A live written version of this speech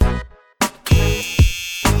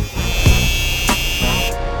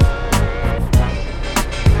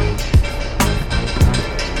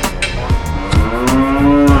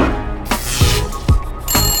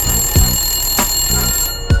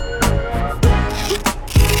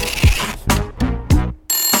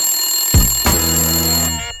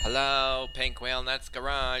Let's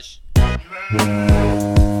Garage.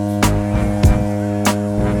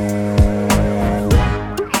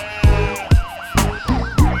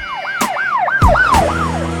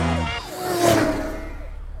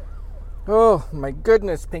 Oh my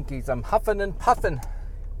goodness, Pinkies, I'm huffing and puffing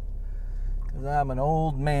because I'm an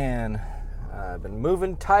old man. I've been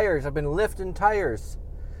moving tires, I've been lifting tires.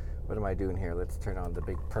 What am I doing here? Let's turn on the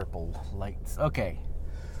big purple lights. Okay,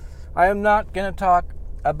 I am not going to talk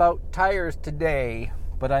about tires today,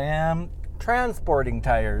 but I am transporting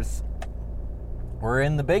tires. We're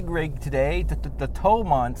in the big rig today, the tow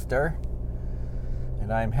monster,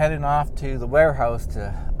 and I'm heading off to the warehouse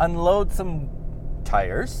to unload some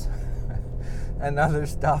tires and other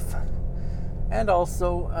stuff, and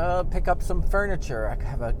also pick up some furniture. I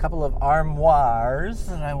have a couple of armoires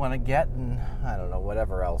that I want to get, and I don't know,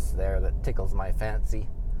 whatever else there that tickles my fancy.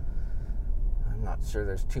 I'm not sure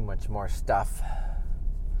there's too much more stuff.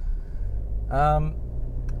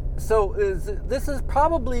 This is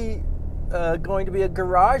probably going to be a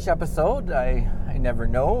garage episode. I never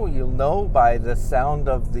know. You'll know by the sound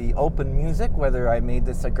of the open music whether I made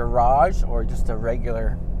this a garage or just a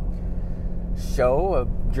regular show, a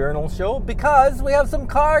journal show, because we have some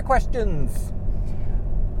car questions.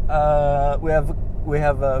 We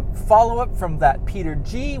have a follow-up from that Peter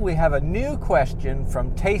G. We have a new question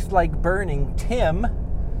from Taste Like Burning Tim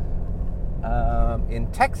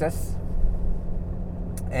in Texas.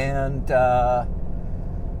 And I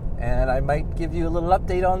might give you a little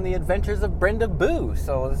update on the adventures of Brenda Boo.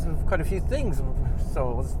 So this is quite a few things.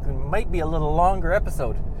 So it might be a little longer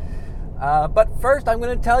episode. But first, I'm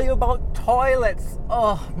going to tell you about toilets.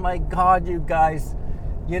 Oh my God, you guys.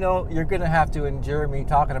 You know, you're going to have to endure me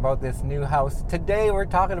talking about this new house. Today, we're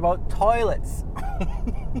talking about toilets.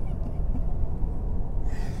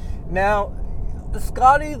 Now,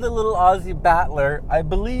 Scotty, the little Aussie battler, I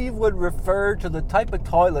believe would refer to the type of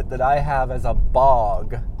toilet that I have as a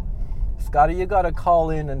bog. Scotty, you got to call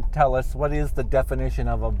in and tell us what is the definition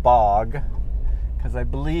of a bog, because I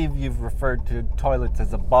believe you've referred to toilets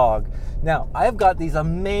as a bog. Now, I've got these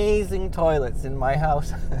amazing toilets in my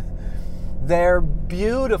house. They're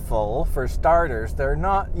beautiful, for starters. They're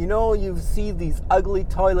not, you see these ugly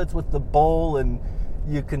toilets with the bowl, and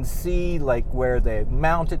you can see like where they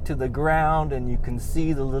mount it to the ground, and you can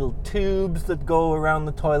see the little tubes that go around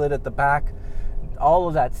the toilet at the back. All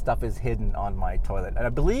of that stuff is hidden on my toilet. And I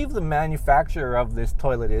believe the manufacturer of this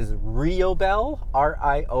toilet is Riobel,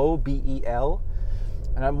 Riobel.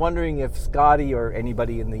 And I'm wondering if Scotty or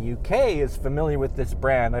anybody in the UK is familiar with this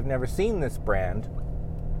brand. I've never seen this brand.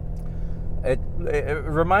 It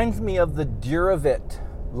reminds me of the Duravit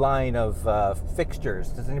line of fixtures.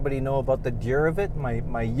 Does anybody know about the Duravit?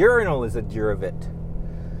 My urinal is a Duravit,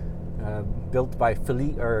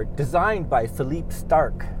 designed by Philippe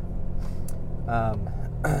Stark.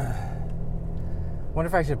 Wonder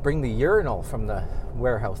if I should bring the urinal from the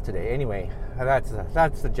warehouse today. Anyway,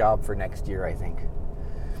 that's the job for next year, I think.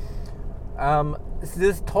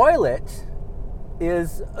 This toilet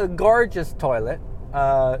is a gorgeous toilet.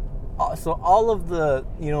 So all of the,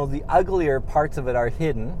 the uglier parts of it are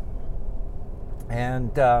hidden.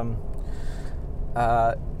 And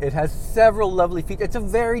it has several lovely features. It's a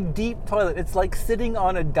very deep toilet. It's like sitting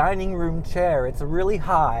on a dining room chair. It's really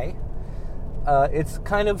high. It's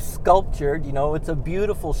kind of sculptured, it's a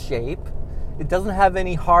beautiful shape. It doesn't have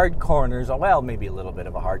any hard corners. Well, maybe a little bit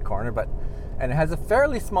of a hard corner, and it has a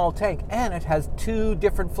fairly small tank, and it has two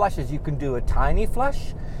different flushes. You can do a tiny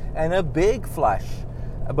flush and a big flush.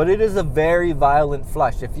 But it is a very violent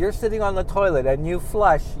flush. If you're sitting on the toilet and you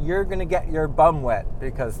flush, you're going to get your bum wet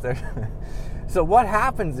because So what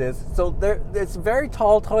happens is, it's a very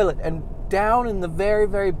tall toilet, and down in the very,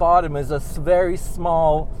 very bottom is a very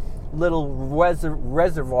small little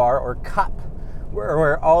reservoir or cup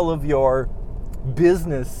where all of your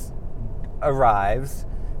business arrives.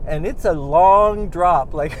 And it's a long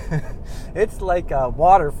drop, like it's like a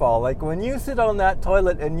waterfall. Like when you sit on that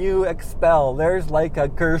toilet and you expel, there's like a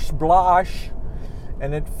kersplosh,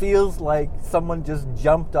 and it feels like someone just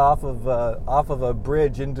jumped off of a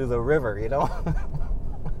bridge into the river,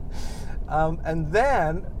 and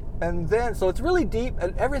then so it's really deep,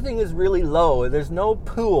 and everything is really low. There's no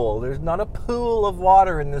pool. There's not a pool of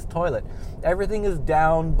water in this toilet. Everything is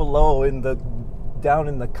down below down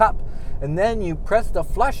in the cup. And then you press the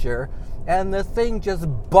flusher, and the thing just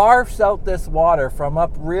barfs out this water from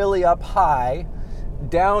really up high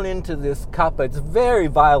down into this cup. It's a very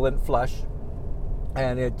violent flush,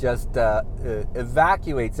 and it just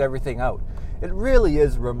evacuates everything out. It really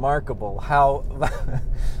is remarkable how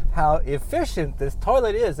efficient this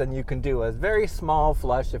toilet is, and you can do a very small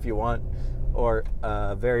flush if you want, or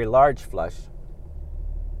a very large flush.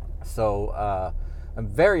 So I'm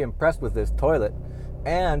very impressed with this toilet,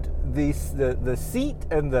 and the seat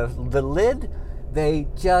and the lid, they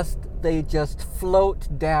just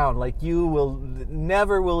float down. Like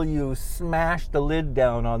never will you smash the lid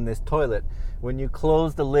down on this toilet. When you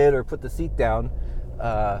close the lid or put the seat down,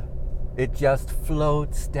 it just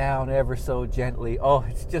floats down ever so gently. Oh,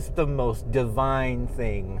 it's just the most divine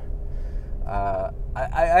thing. I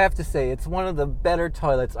have to say, it's one of the better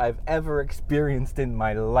toilets I've ever experienced in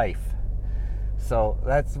my life. So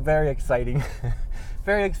that's very exciting.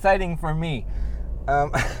 Very exciting for me.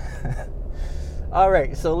 All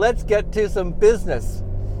right, so let's get to some business.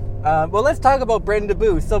 Well, let's talk about Brenda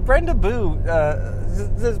Boo. So Brenda Boo,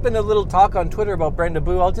 there's been a little talk on Twitter about Brenda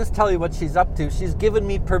Boo. I'll just tell you what she's up to. She's given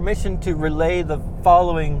me permission to relay the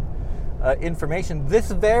following information.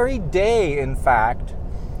 This very day, in fact,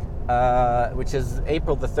 which is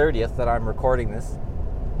April the 30th that I'm recording this,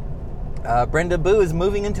 Brenda Boo is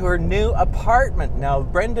moving into her new apartment. Now,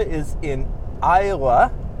 Brenda is in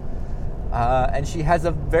Iowa, and she has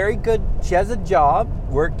a job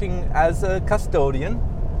working as a custodian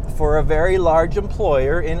for a very large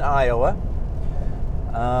employer in Iowa.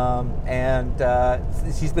 And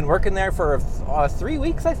she's been working there for 3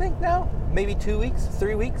 weeks, I think now, maybe 2 weeks,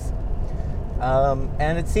 3 weeks.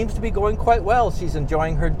 And it seems to be going quite well. She's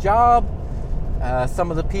enjoying her job.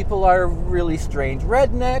 Some of the people are really strange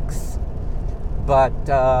rednecks, but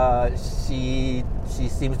she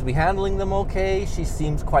seems to be handling them okay. She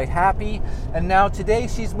seems quite happy. And now today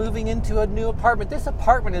she's moving into a new apartment. This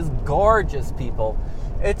apartment is gorgeous, people.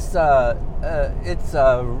 It's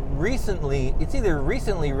either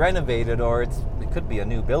recently renovated or it could be a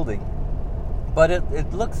new building. But it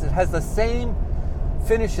has the same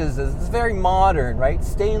finishes. It's very modern, right?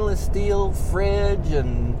 Stainless steel fridge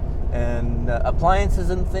and appliances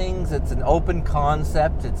and things. It's an open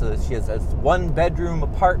concept. She has a 1-bedroom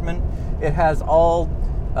apartment. It has all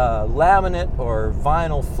laminate or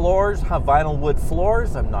vinyl floors, vinyl wood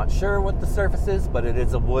floors. I'm not sure what the surface is, but it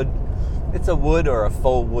is a wood. It's a wood or a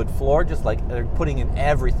faux wood floor, just like they're putting in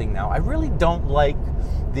everything now. I really don't like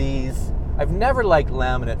these. I've never liked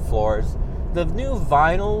laminate floors. The new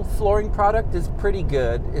vinyl flooring product is pretty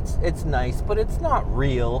good. It's nice, but it's not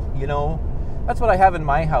real, you know. That's what I have in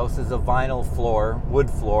my house, is a vinyl floor, wood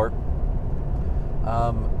floor.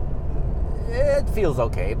 It feels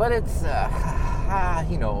okay, but it's,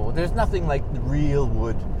 there's nothing like real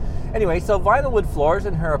wood. Anyway, so vinyl wood floors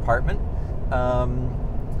in her apartment.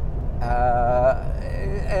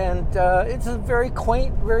 It's a very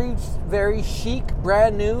quaint, very, very chic,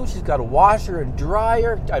 brand new. She's got a washer and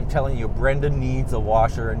dryer. I'm telling you, Brenda needs a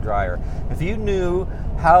washer and dryer. If you knew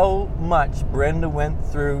how much Brenda went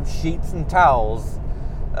through sheets and towels,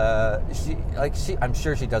 I'm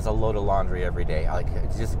sure she does a load of laundry every day.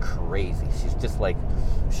 It's just crazy.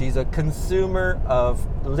 She's a consumer of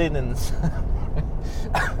linens.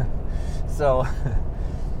 So,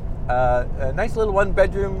 a nice little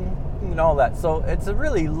 1-bedroom and all that. So it's a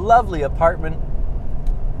really lovely apartment,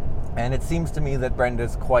 and it seems to me that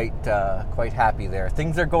Brenda's quite happy there.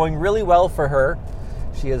 Things are going really well for her.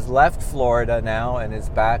 She has left Florida now and is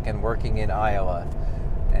back and working in Iowa.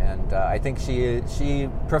 And I think she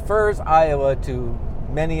prefers Iowa to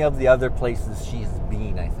many of the other places she's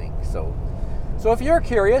been, I think. So if you're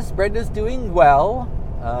curious, Brenda's doing well.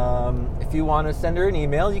 If you want to send her an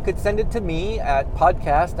email, you could send it to me at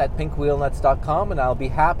podcast@pinkwheelnuts.com, and I'll be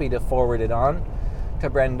happy to forward it on to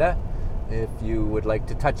Brenda if you would like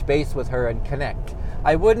to touch base with her and connect.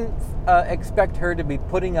 I wouldn't expect her to be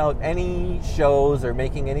putting out any shows or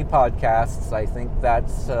making any podcasts. I think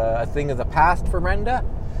that's a thing of the past for Brenda,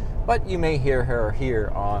 but you may hear her here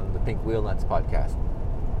on the Pink Wheel Nuts podcast.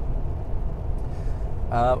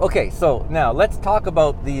 Okay, so now let's talk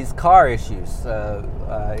about these car issues.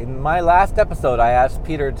 In my last episode, I asked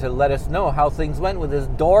Peter to let us know how things went with his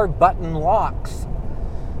door button locks,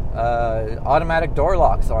 automatic door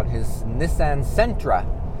locks on his Nissan Sentra.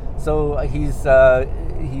 So he's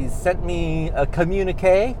sent me a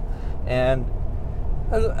communique, and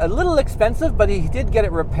a little expensive, but he did get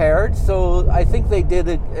it repaired. So I think they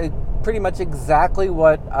did pretty much exactly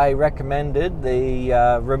what I recommended. They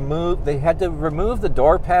had to remove the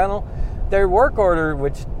door panel. Their work order,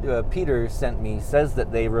 which Peter sent me, says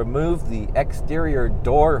that they removed the exterior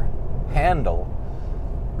door handle.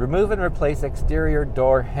 Remove and replace exterior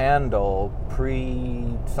door handle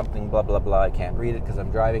something blah blah blah. I can't read it because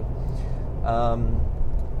I'm driving.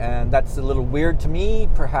 And that's a little weird to me.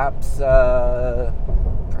 Perhaps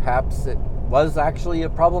it was actually a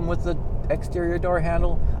problem with the exterior door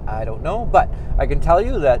handle. I don't know, but I can tell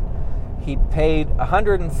you that he paid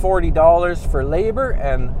 $140 for labor,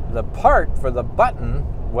 and the part for the button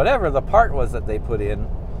whatever the part was that they put in,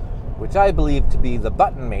 which I believe to be the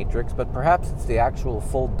button matrix, but perhaps it's the actual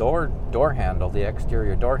full door handle, the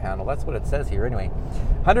exterior door handle. That's what it says here anyway.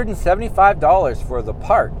 $175 for the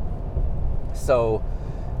part. So,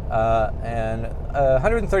 and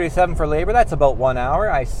 $137 for labor. That's about 1 hour.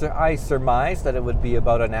 I surmised that it would be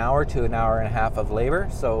about an hour to an hour and a half of labor.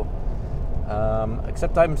 So,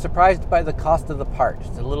 except I'm surprised by the cost of the part.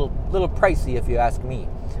 It's a little pricey if you ask me.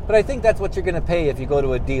 But I think that's what you're going to pay if you go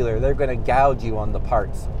to a dealer. They're going to gouge you on the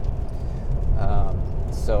parts.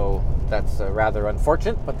 So that's rather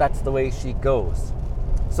unfortunate, but that's the way she goes.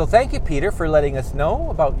 So thank you, Peter, for letting us know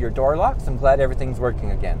about your door locks. I'm glad everything's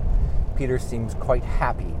working again. Peter seems quite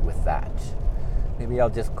happy with that. Maybe I'll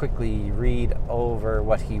just quickly read over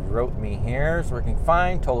what he wrote me here. It's working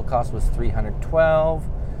fine. Total cost was $312.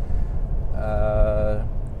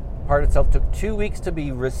 Part itself took 2 weeks to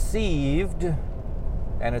be received,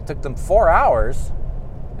 and it took them 4 hours,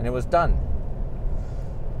 and it was done.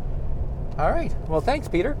 All right. Well, thanks,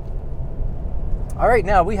 Peter. All right.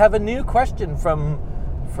 Now we have a new question from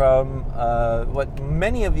what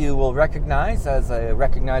many of you will recognize as a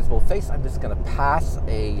recognizable face. I'm just going to pass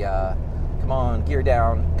a. Come on, gear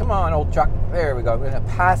down. Come on, old truck. There we go. I'm going to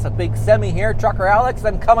pass a big semi here. Trucker Alex,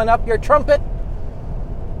 I'm coming up your trumpet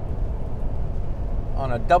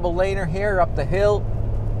on a double laner here up the hill.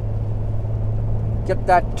 Get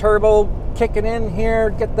that turbo kicking in here.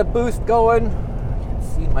 Get the boost going.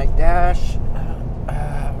 See my dash.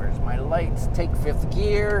 Where's my lights? Take fifth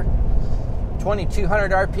gear.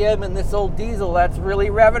 2200 RPM in this old diesel. That's really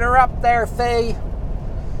revving her up there, Faye.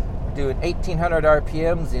 We're doing 1800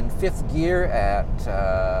 RPMs in fifth gear at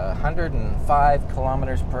 105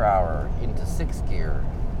 kilometers per hour into sixth gear.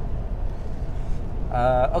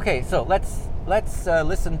 Okay, so let's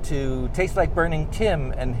listen to Tastes Like Burning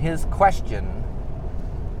Tim and his question.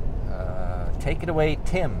 Take it away,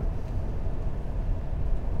 Tim.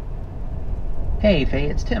 Hey Faye,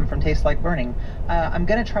 it's Tim from Tastes Like Burning. I'm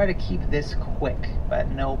going to try to keep this quick, but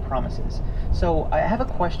no promises. So I have a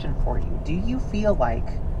question for you. Do you feel like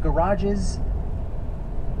garages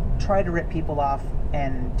try to rip people off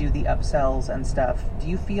and do the upsells and stuff? Do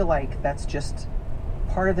you feel like that's just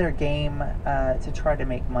part of their game to try to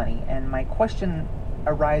make money? And my question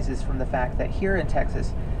arises from the fact that here in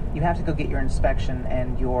Texas, you have to go get your inspection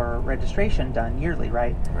and your registration done yearly,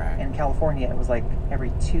 right? Right. In California, it was like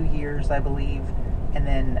every 2 years, I believe. And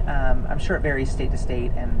then I'm sure it varies state to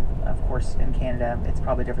state, and of course in Canada, it's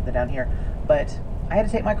probably different than down here. But I had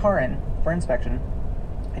to take my car in for inspection.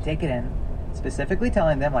 I take it in, specifically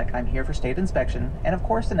telling them, like, I'm here for state inspection. And of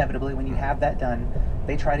course, inevitably, when you have that done,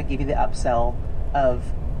 they try to give you the upsell of,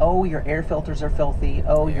 oh, your air filters are filthy.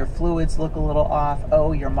 Oh, your fluids look a little off.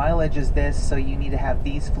 Oh, your mileage is this, so you need to have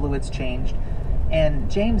these fluids changed. And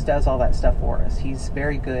James does all that stuff for us. He's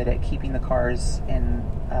very good at keeping the cars in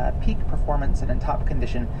peak performance and in top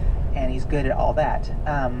condition, and he's good at all that.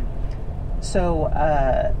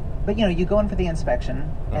 But you know, you go in for the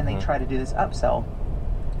inspection, and they try to do this upsell,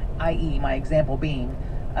 i.e., my example being,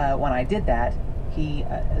 when I did that,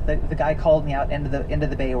 the guy called me out into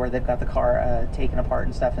the bay where they've got the car taken apart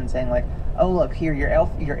and stuff, and saying like, oh look here,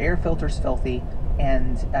 your air filter's filthy,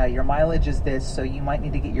 and your mileage is this, so you might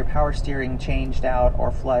need to get your power steering changed out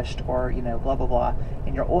or flushed, or blah blah blah,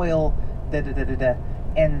 and your oil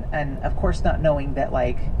and of course not knowing that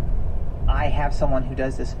like I have someone who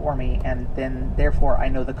does this for me, and then therefore I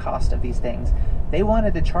know the cost of these things. They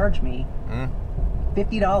wanted to charge me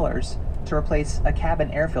 $50 to replace a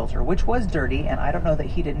cabin air filter, which was dirty, and I don't know that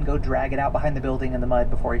he didn't go drag it out behind the building in the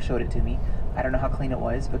mud before he showed it to me. I don't know how clean it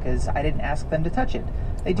was because I didn't ask them to touch it.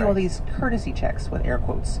 They do all these courtesy checks with air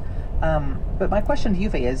quotes. But my question to you,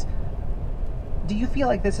 Faye, is, do you feel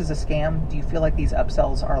like this is a scam? Do you feel like these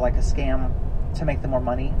upsells are like a scam to make them more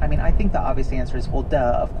money? I mean, I think the obvious answer is, well,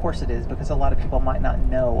 duh, of course it is, because a lot of people might not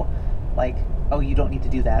know, like, oh, you don't need to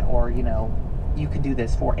do that, or, you can do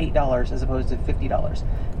this for $8 as opposed to $50.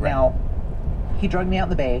 Right. Now, he drugged me out in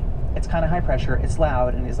the bay. It's kind of high pressure. It's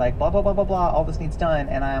loud. And he's like, blah, blah, blah, blah, blah. All this needs done.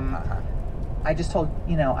 And I just told,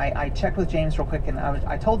 I checked with James real quick, and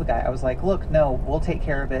I told the guy, I was like, look, no, we'll take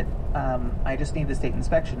care of it. I just need the state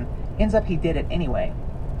inspection. Ends up he did it anyway.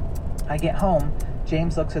 I get home.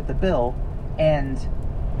 James looks at the bill, and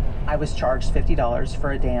I was charged $50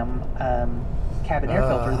 for a damn cabin air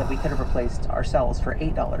filter that we could have replaced ourselves for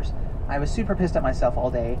 $8. I was super pissed at myself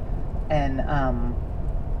all day. And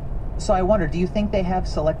so I wonder, do you think they have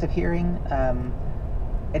selective hearing?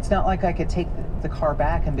 It's not like I could take the car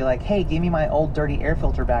back and be like, hey, give me my old dirty air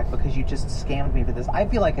filter back because you just scammed me for this. I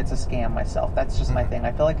feel like it's a scam myself. That's just my thing.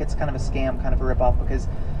 I feel like it's kind of a scam, kind of a ripoff, because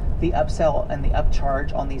the upsell and the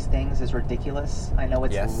upcharge on these things is ridiculous. I know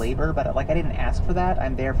it's labor, but I didn't ask for that.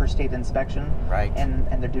 I'm there for state inspection, right? And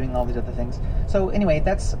they're doing all these other things. So anyway,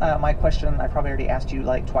 that's my question. I probably already asked you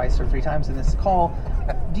like twice or 3 times in this call.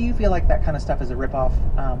 Do you feel like that kind of stuff is a ripoff?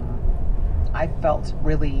 I felt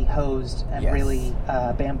really hosed and really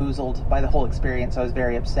bamboozled by the whole experience. I was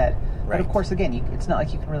very upset. Right. But of course, again, it's not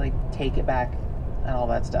like you can really take it back and all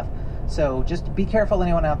that stuff. So just be careful,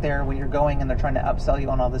 anyone out there, when you're going and they're trying to upsell you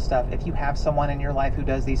on all this stuff. If you have someone in your life who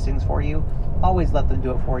does these things for you, always let them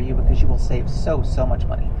do it for you, because you will save so much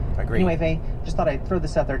money. Agreed. Anyway, Faye, just thought I'd throw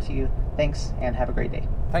this out there to you. Thanks, and have a great day.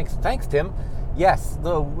 Thanks, Tim. Yes, a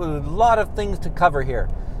lot of things to cover here.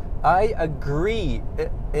 I agree.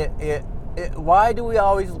 Why do we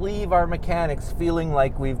always leave our mechanics feeling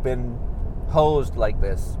like we've been hosed like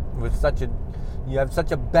this? You have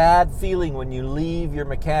such a bad feeling when you leave your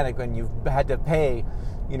mechanic, when you've had to pay,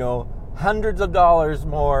 hundreds of dollars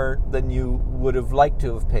more than you would have liked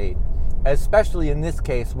to have paid. Especially in this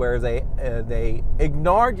case where they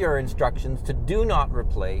ignored your instructions to do not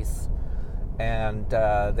replace, and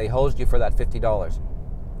they hosed you for that $50.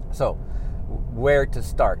 So, where to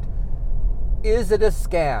start? Is it a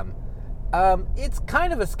scam? It's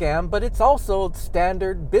kind of a scam, but it's also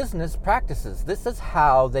standard business practices. This is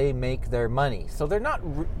how they make their money. So they're not.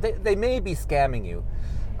 They may be scamming you,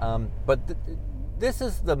 but this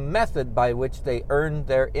is the method by which they earn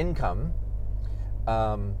their income.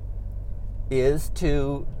 Is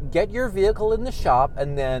to get your vehicle in the shop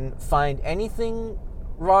and then find anything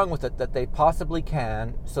wrong with it that they possibly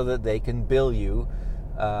can, so that they can bill you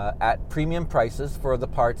at premium prices for the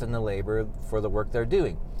parts and the labor for the work they're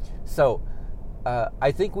doing. So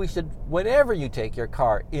I think we should, whenever you take your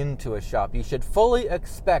car into a shop, you should fully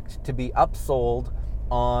expect to be upsold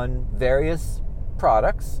on various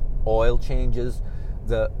products, oil changes.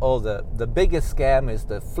 The biggest scam is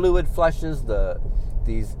the fluid flushes,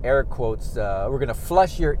 these air quotes, we're going to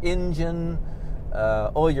flush your engine.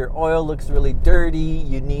 Your oil looks really dirty.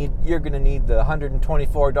 You're going to need the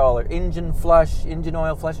 $124 engine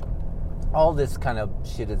oil flush. All this kind of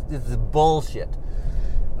shit is bullshit.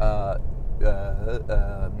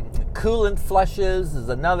 Coolant flushes is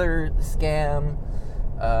another scam.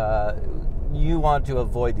 You want to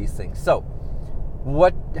avoid these things. So,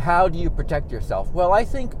 how do you protect yourself? Well, I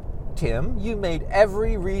think, Tim, you made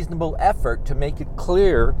every reasonable effort to make it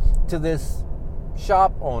clear to this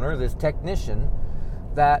shop owner, this technician,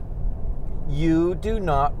 that you do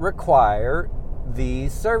not require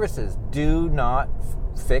these services. Do not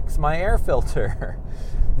fix my air filter.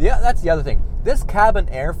 Yeah, that's the other thing. This cabin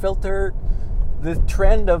air filter, the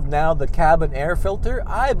trend of now the cabin air filter,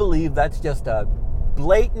 I believe that's just a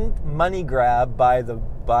blatant money grab by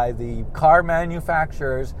the car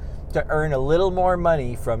manufacturers to earn a little more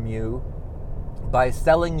money from you by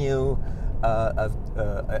selling you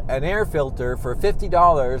an air filter for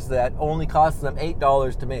 $50 that only costs them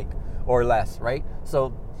 $8 to make or less, right?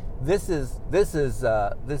 So this is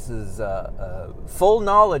full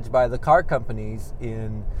knowledge by the car companies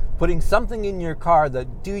in putting something in your car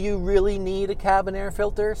that, do you really need a cabin air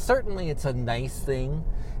filter? Certainly it's a nice thing.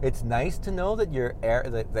 It's nice to know that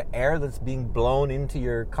the air that's being blown into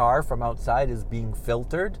your car from outside is being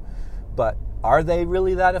filtered, but are they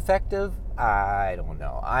really that effective? I don't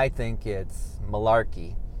know. I think it's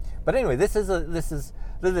malarkey. But anyway, this is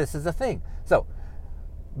a thing. So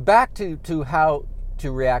back to how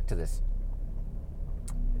to react to this.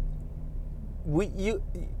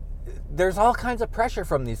 There's all kinds of pressure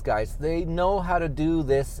from these guys. They know how to do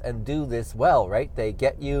this and do this well, right? They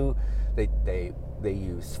get you. They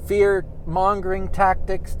use fear-mongering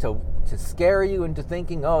tactics to scare you into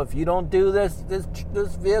thinking, oh, if you don't do this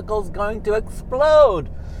vehicle's going to explode.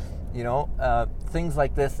 Things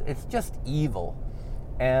like this. It's just evil.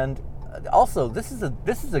 And also, this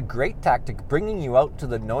is a great tactic, bringing you out to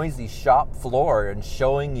the noisy shop floor and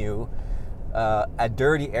showing you a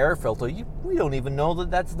dirty air filter. We don't even know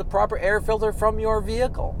that that's the proper air filter from your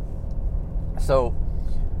vehicle. So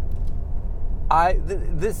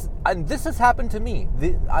this has happened to me.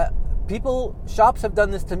 Shops have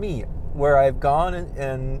done this to me, where I've gone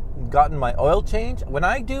and gotten my oil change. When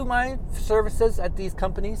I do my services at these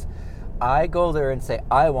companies, I go there and say,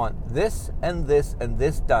 I want this and this and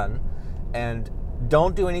this done, and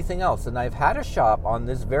don't do anything else. And I've had a shop on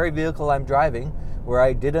this very vehicle I'm driving where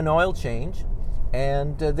I did an oil change,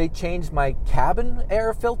 and they changed my cabin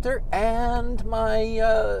air filter and my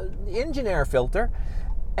engine air filter.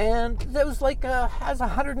 And it was like has a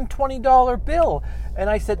 $120 bill. And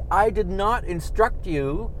I said, I did not instruct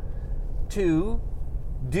you to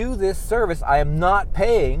do this service. I am not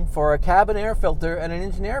paying for a cabin air filter and an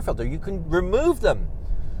engine air filter. You can remove them.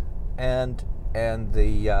 And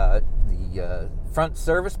the front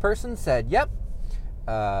service person said, "Yep,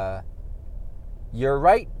 you're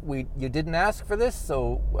right. You didn't ask for this,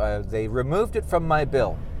 so they removed it from my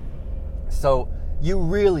bill." So you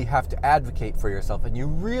really have to advocate for yourself, and you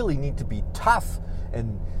really need to be tough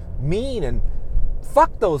and mean and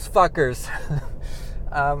fuck those fuckers.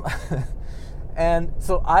 And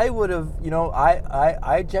so I would have,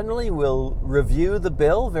 I generally will review the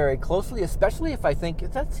bill very closely, especially if I think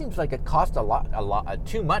that seems like it cost a lot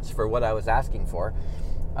too much for what I was asking for.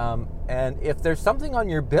 And if there's something on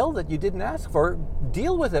your bill that you didn't ask for,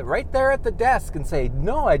 deal with it right there at the desk and say,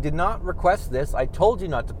 "No, I did not request this. I told you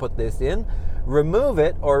not to put this in. Remove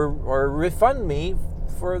it or refund me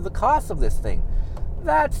for the cost of this thing."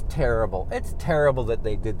 That's terrible. It's terrible that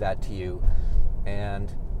they did that to you.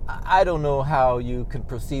 And I don't know how you can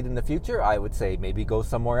proceed in the future. I would say maybe go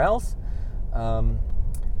somewhere else. And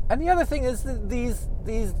the other thing is that these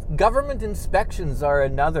government inspections are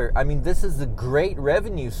another. I mean, this is a great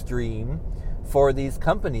revenue stream for these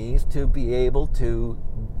companies to be able to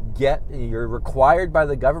get. You're required by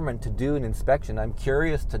the government to do an inspection. I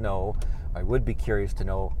would be curious to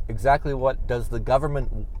know exactly what does the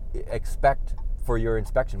government expect for your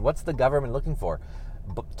inspection. What's the government looking for?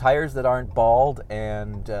 Tires that aren't bald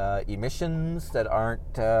and emissions that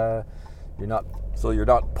aren't. You're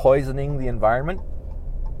not poisoning the environment.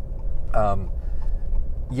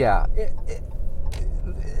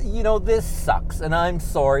 This sucks, and I'm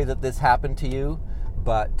sorry that this happened to you,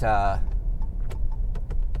 but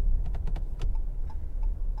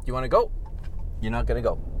you want to go? You're not going to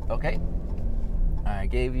go. Okay. I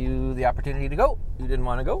gave you the opportunity to go. You didn't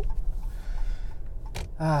want to go.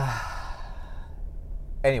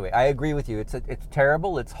 Anyway, I agree with you. It's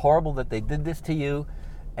terrible. It's horrible that they did this to you,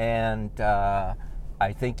 and I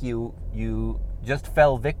think you just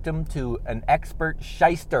fell victim to an expert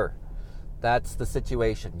shyster. That's the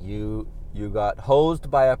situation. You got hosed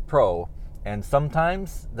by a pro, and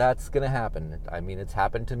sometimes that's going to happen. I mean, it's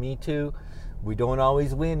happened to me too. We don't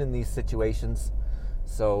always win in these situations.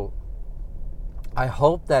 So I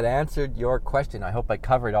hope that answered your question. I hope I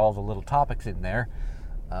covered all the little topics in there.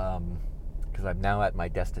 Because I'm now at my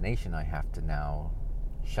destination. I have to now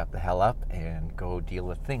shut the hell up and go deal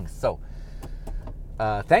with things. So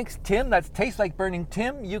thanks, Tim. That's Tastes Like Burning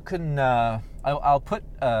Tim. You can I'll put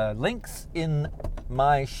links in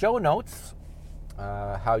my show notes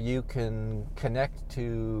how you can connect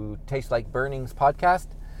to Taste Like Burning's podcast,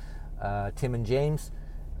 Tim and James.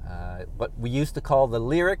 What we used to call the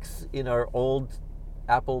lyrics in our old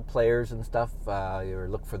Apple players and stuff. You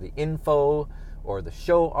look for the info or the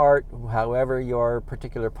show art, however your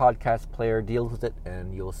particular podcast player deals with it,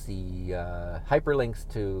 and you'll see hyperlinks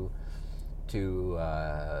to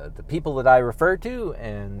the people that I refer to,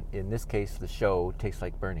 and in this case, the show Tastes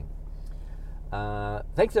Like Burning.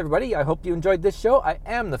 Thanks, everybody. I hope you enjoyed this show. I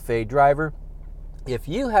am the Fade Driver. If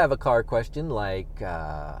you have a car question like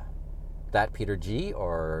that Peter G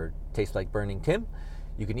or Tastes Like Burning Tim,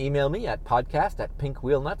 you can email me at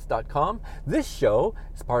podcast@pinkwheelnuts.com. This show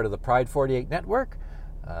is part of the Pride 48 network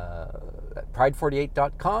at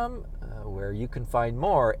pride48.com, where you can find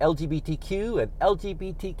more LGBTQ and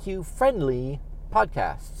LGBTQ-friendly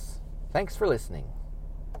podcasts. Thanks for listening.